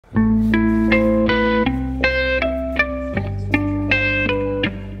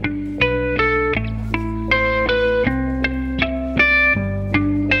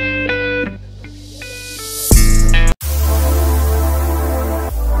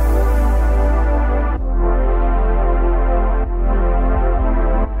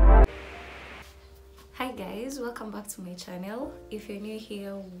to my channel. If you're new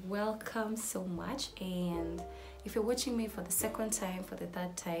here, welcome so much, and if you're watching me for the second time, for the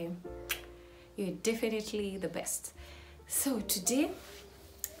third time, you're definitely the best. So today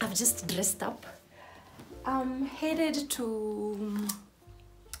I've just dressed up. I'm headed to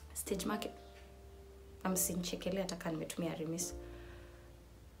Stage Market. I'm seeing Chekele ataka nimetumia remis.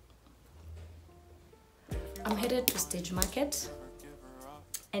 I'm headed to Stage Market.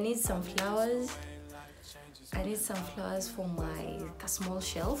 I need some flowers. I need some flowers for my small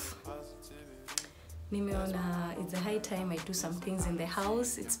shelf. Nimeona it's a high time I do some things in the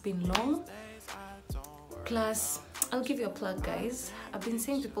house. It's been long. Plus, I'll give you a plug, guys. I've been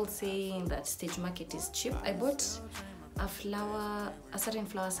seeing people saying that Stage Market is cheap. I bought a certain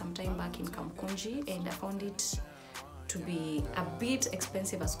flower some time back in Kamkunji, and I found it to be a bit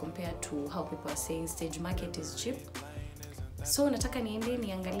expensive as compared to how people are saying Stage Market is cheap. So nataka niende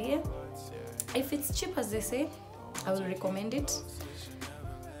niangalie. If it's cheap as they say, I will recommend it.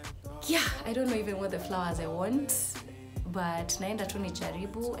 Yeah, I don't know even what the flowers I want, but naenda tu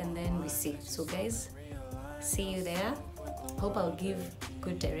nijaribu and then we see. So guys, see you there. Hope I'll give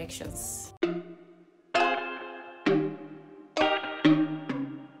good directions.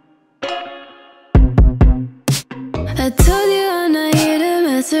 I told you I'm not here to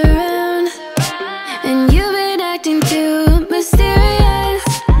mess around, and you've been acting too mysterious.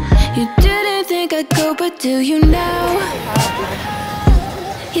 You didn't think I'd go, but do you now?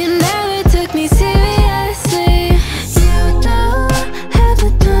 You never took me seriously. You don't have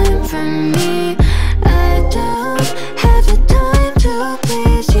the time for me. I don't have the time to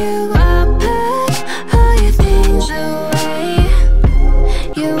please you. I'll pack all your things away.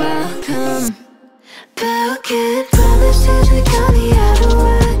 You're welcome. Broken promises, we got me out of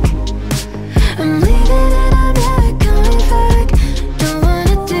work. I'm leaving and I'm never coming back. Don't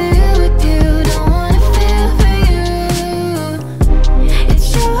wanna deal with you, don't wanna feel for you. It's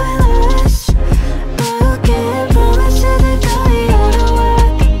your loss. Broken promises, we got me out of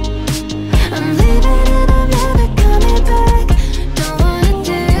work. I'm leaving and I'm never coming back. Don't wanna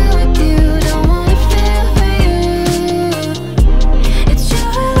deal with you, don't wanna feel for you. It's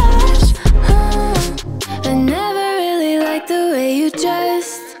your loss. I never really liked the way you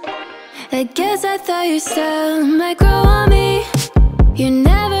dressed. I guess I thought your style might grow on me. You're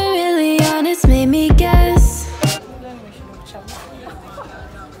never really honest, made me guess.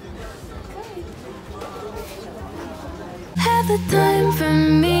 Have the time for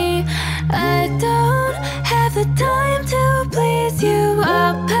me. I don't have the time to please you.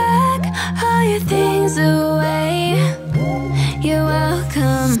 I'll pack all your things away. You're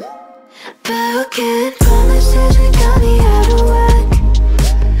welcome. Broken promises, we got me out of work.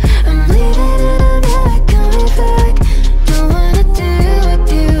 I'm leaving and I'm never coming back. Don't wanna deal with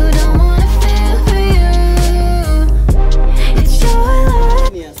you, don't wanna feel for you. It's your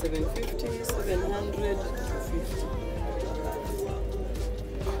life. Yeah, 750, 700, 250.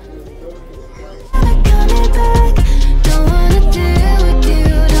 Never coming back. Don't wanna deal with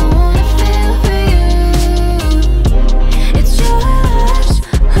you, don't wanna feel for you. It's your life.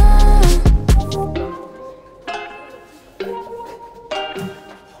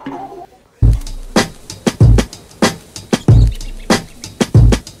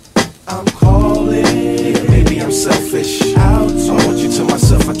 I'm calling, yeah, maybe I'm selfish. I want you to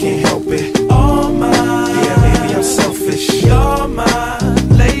myself, I can't help it. All mine, yeah, maybe I'm selfish. You're my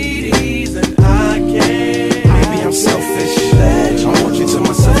ladies and I can't. Maybe I'm selfish. I want you to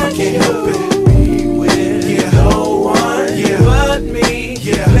myself, I can't help it. Be with, yeah, no one, yeah, but me,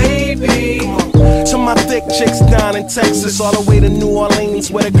 yeah, baby. To my thick chicks down in Texas, all the way to New Orleans,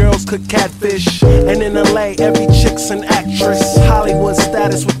 where the girls cook catfish. And in LA, every chick's an actress. Hollywood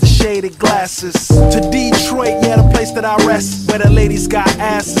status with the shaded glasses. To Detroit, yeah, the place that I rest, where the ladies got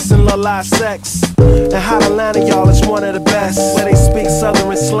asses and la sex. And hot Atlanta, y'all, is one of the best, where they speak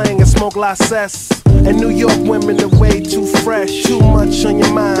southern slang and smoke la cess. And New York women are way too fresh. Too much on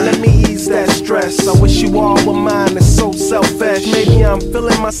your mind, let me ease that stress. I wish you all were mine, it's so selfish. Maybe I'm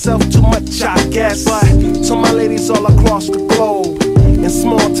feeling myself too much, I guess. But to my ladies all across the globe, in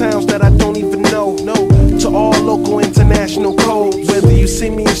small towns that I don't even know, to all local international codes. Whether you see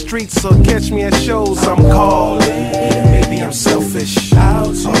me in streets or catch me at shows, I'm calling. Maybe I'm selfish. I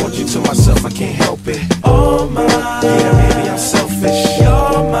want you to myself, I can't help it. All mine, yeah, maybe I'm selfish.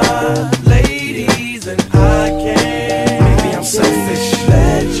 You're my ladies and I can't. Maybe I'm selfish.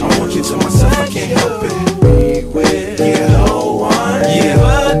 I want you to myself, I can't help it. Be with, yeah, no one, yeah,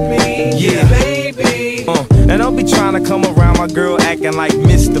 but me, yeah, baby. And don't be trying to come around my girl acting like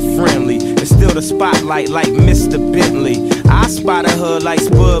Mr. Friendly and still the spotlight like Mr. Bentley. I spotted her like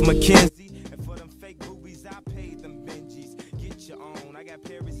Spud McKenzie, and for them fake boobies I paid them.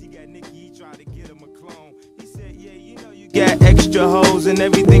 Got extra hoes and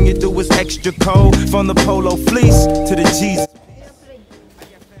everything you do is extra cold. From the polo fleece to the Jesus.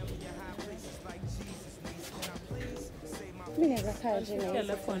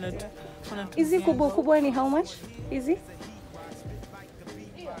 Easy kubwa ni how much? Easy?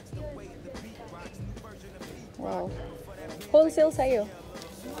 Wow. Wholesale sayo?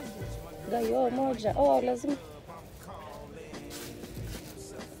 Gayo moja. Oh, lazima.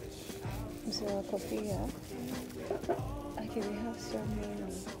 Msiwa kofia. Okay, we have so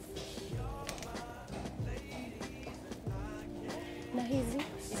many. Na hizi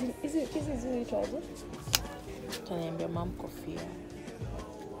zinaitwaje? Taniambia mom kofia.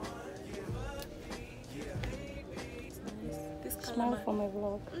 Smile for my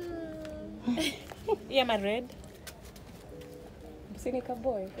vlog. Yeah, my red. Msinika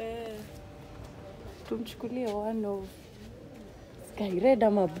boy. Tumchukulie one of sky red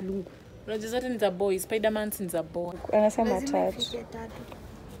ama blue. Unajua zote ni za boy, Spider-Man ni za boy. Anasema tatu.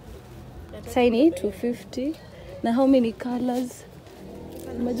 Saini 250. Na how many colors?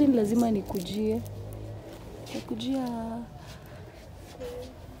 Imagine lazima nikujie. Nikujia.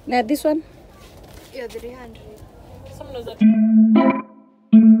 Na this one? Yeah, 300. Some knows that.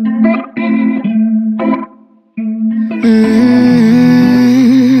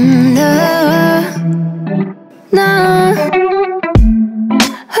 No,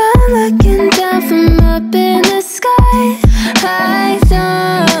 I'm looking down from up in the sky. I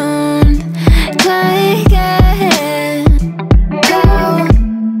don't like it. No,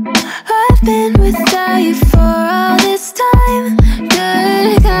 I've been without you for all this time.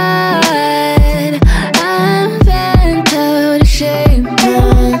 Good God, I'm bent out of shape.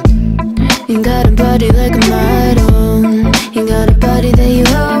 You got a body like a model. You got a body that you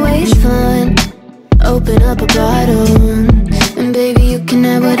always find. Open up a bottle, and baby you can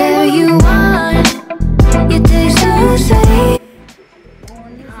have whatever you want. You taste so sweet.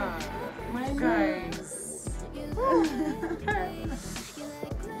 My guys.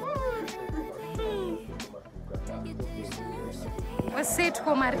 Wase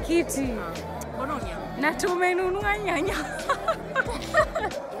tuko markiti. Na tumenunua nyanya.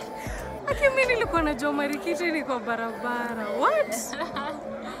 Mimi nilikuwa najua marikiti ni kwa barabara. What?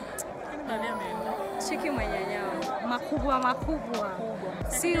 Cheki manyanyao. Makubwa.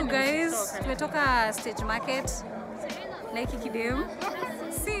 See you guys. Tumetoka stage market. Like kidem.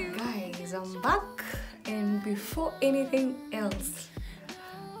 See you guys. I'm back. And before anything else.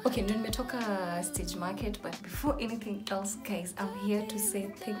 Okay, nimetoka stage market, but before anything else, guys, I'm here to say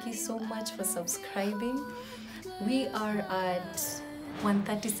thank you so much for subscribing. We are at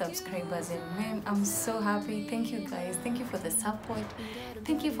 130 subscribers, and man, I'm so happy. Thank you guys. Thank you for the support.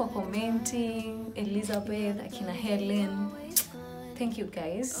 Thank you for commenting. Elizabeth, Akina Helen. Thank you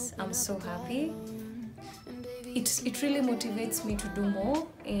guys. I'm so happy. It really motivates me to do more.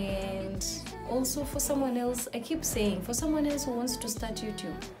 And also for someone else, I keep saying, for someone else who wants to start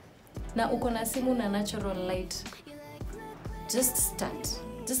YouTube, na uko na simu na natural light, just start.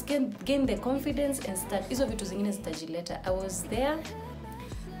 Just gain the confidence and start. Hizo vitu zingine zitajileta. I was there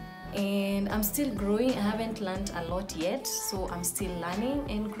and I'm still growing. I haven't learned a lot yet, so I'm still learning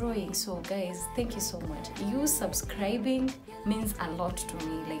and growing. So guys, thank you so much. You subscribing means a lot to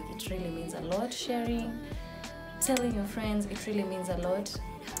me. Like, it really means a lot. Sharing, telling your friends, it really means a lot.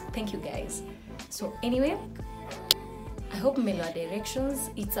 Thank you guys. So anyway, I hope mmelewa directions.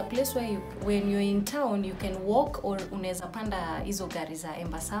 It's a place where when you're in town, you can walk, or unaweza panda hizo gari za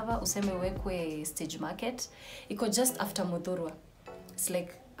Embasava, useme wekwe stage market. Iko just after Mudhurwa. It's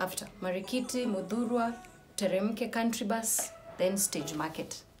like after Marikiti, Mudhurwa, teremke country bus, then stage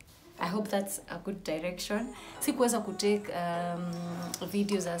market. I hope that's a good direction. Sikuweza kutake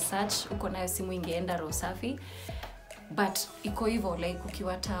videos as such. Uko nayo simu ingeenda roho safi. But iko hivyo, like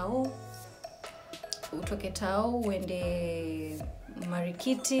ukiwa tao, utoke tao uende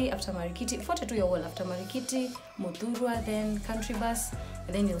Marikiti, after Marikiti, fuate tu your wall, after Marikiti, Mudhurwa, then country bus,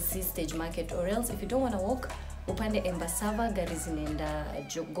 and then you'll see stage market. Or else if you don't want to walk, upande Embasava, gari zinaenda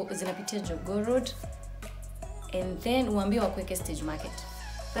zinapitia Jogo Road, and then uambie wakuweke stage market.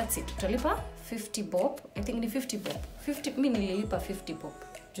 That's it. Utalipa 50 bob. I think ni 50 bob. 50, mimi nililipa 50 bob.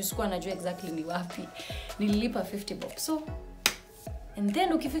 Jusikuwa najua exactly ni wapi. Nililipa 50 bob. So, and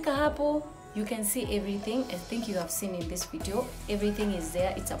then ukifika hapo, you can see everything. I think you have seen in this video. Everything is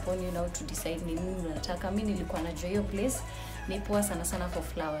there. It's upon you now to decide ni nini unataka. Mimi nilikuwa najua hiyo place ni poa sana sana for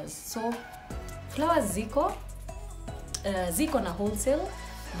flowers. So, flowers ziko na wholesale.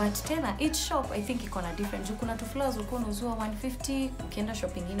 But tena, each shop, I think iko na different. Kuna tu flowers uko unauzwa 150, ukienda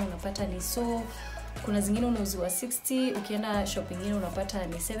shop ingine unapata ni so kuna zingine unauziwa 60, ukienda shop nyingine unapata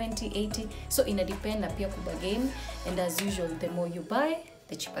ni 70, 80. So ina depend na pia kubargain, and as usual the more you buy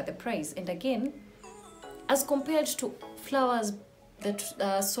the cheaper the price. And again, as compared to flowers that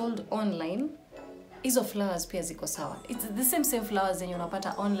are sold online, hizo flowers pia ziko sawa. It's the same flowers zenye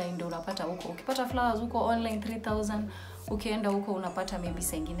unapata online ndio unapata huko. Ukipata flowers huko online 3000, ukienda huko unapata maybe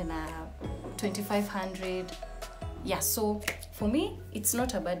sengine na 2500. Yeah, so for me it's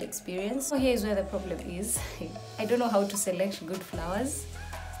not a bad experience. So here is where the problem is. I don't know how to select good flowers,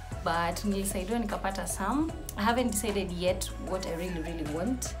 but nilisaidiwa nikapata some. I haven't decided yet what I really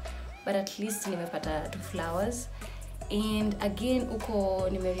want, but at least nimepata 2 flowers. And again, uko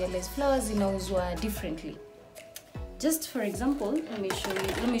nimerealize flowers inauzwa differently. Just for example,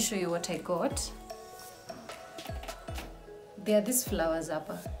 let me show you what I got. There are these flowers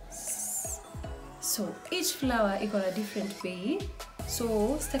hapa. So each flower iko na different bei.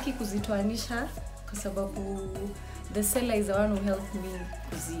 So sitaki kuzitoanisha kwa sababu the seller is the one who helped me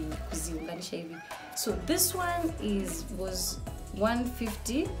kuziunganisha hivi. So this one was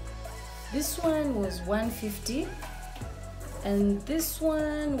 150. This one was 150. And this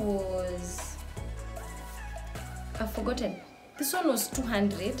one was, I've forgotten. This one was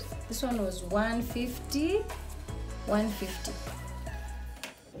 200. This one was 150. 150.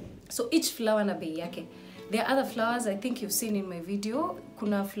 So each flower na bei yake. There are other flowers I think you've seen in my video.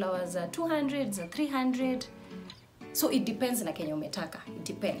 Kuna flowers are 200, za 300. So it depends na kenye umetaka. It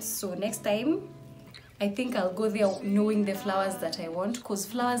depends. So next time I think I'll go there knowing the flowers that I want, because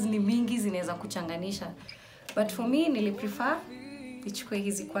flowers ni mingi zinaweza kuchanganisha. But for me, nili prefer nichukue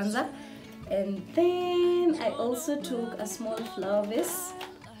hizi kwanza. And then I also took a small flower vase.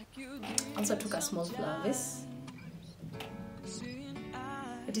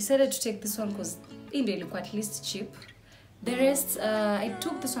 I decided to take this one because in the ilikuwa at least cheap. The rest, I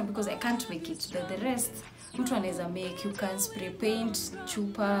took this one because I can't make it. The rest, mtu anaweza make. You can spray paint,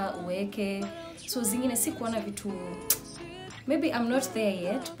 chupa, uweke. So zingine si kuona vitu. Maybe I'm not there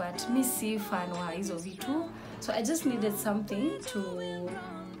yet, but me si fan wa hizo vitu. So I just needed something to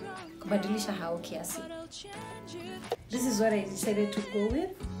kubadilisha hao kiasi. This is what I decided to go with.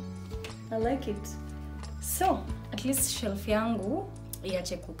 I like it. So at least shelf yangu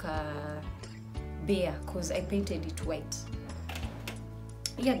iache kuka bare because I painted it white.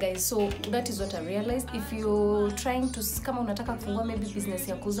 Yeah guys, so that is what I realized. If you're trying to, kama unataka kufungua maybe business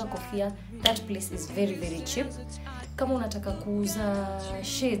ya kuuza kofia, that place is very cheap. Kama unataka kuuza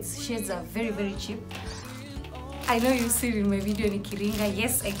shades are very cheap. I know you've seen in my video nikiringa.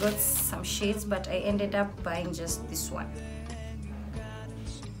 Yes, I got some shades, but I ended up buying just this one.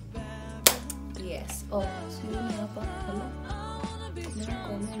 Yes. Oh, sioni hapa.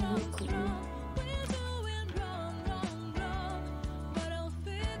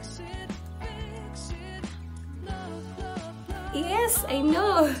 Yes, I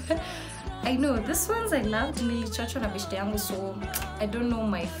know. I know, this ones I loved. Nilichocho na beshte yangu, so I don't know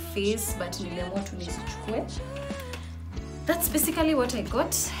my face, but niliamua tu nizichukue. That's basically what I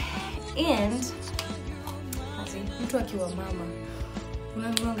got. And mtu akiwa mama,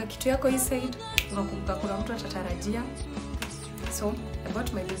 unanuanga kitu yako hii side, unakumbuka kuna mtu atatarajia. So I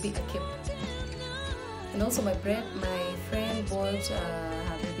bought my baby a cape. And also my friend bought her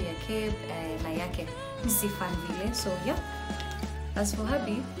baby a cape na yake. Misi fan vile. So yeah. As for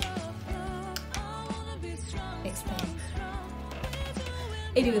hubby, next time.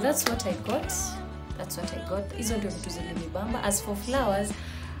 Anyway, that's what I got. Hizo ndio vitu zilinibamba. As for flowers,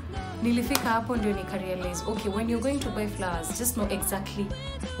 nilifika hapo ndio nikarealize, okay, when you're going to buy flowers, just know exactly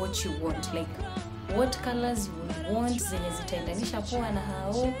what you want. Like what colors you would want, zenye zitaendanisha poa na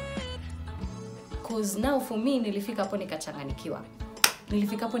hao. Cause now for me, nilifika hapo nikachanganikiwa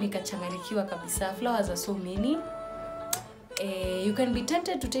kabisa. Flowers are so many. You can be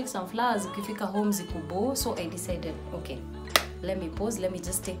tempted to take some flowers ukifika home zikubo. So I decided, okay, let me pause, let me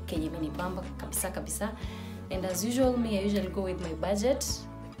just take kenye imenibamba kabisa. And as usual, I usually go with my budget.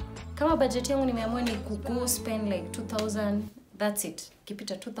 Kama budget yangu nimeamua ni kugo spend like 2000, that's it.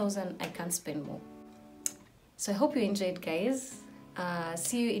 Kipita 2000, I can't spend more. So I hope you enjoyed, guys.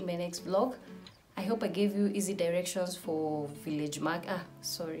 See you in my next vlog. I hope I gave you easy directions for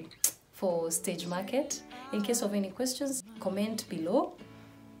for stage market. In case of any questions, comment below.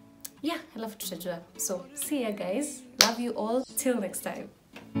 Yeah, I love to. So see ya, guys. Love you all. Till next time.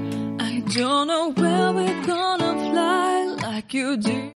 I don't know where we're gonna fly like you do.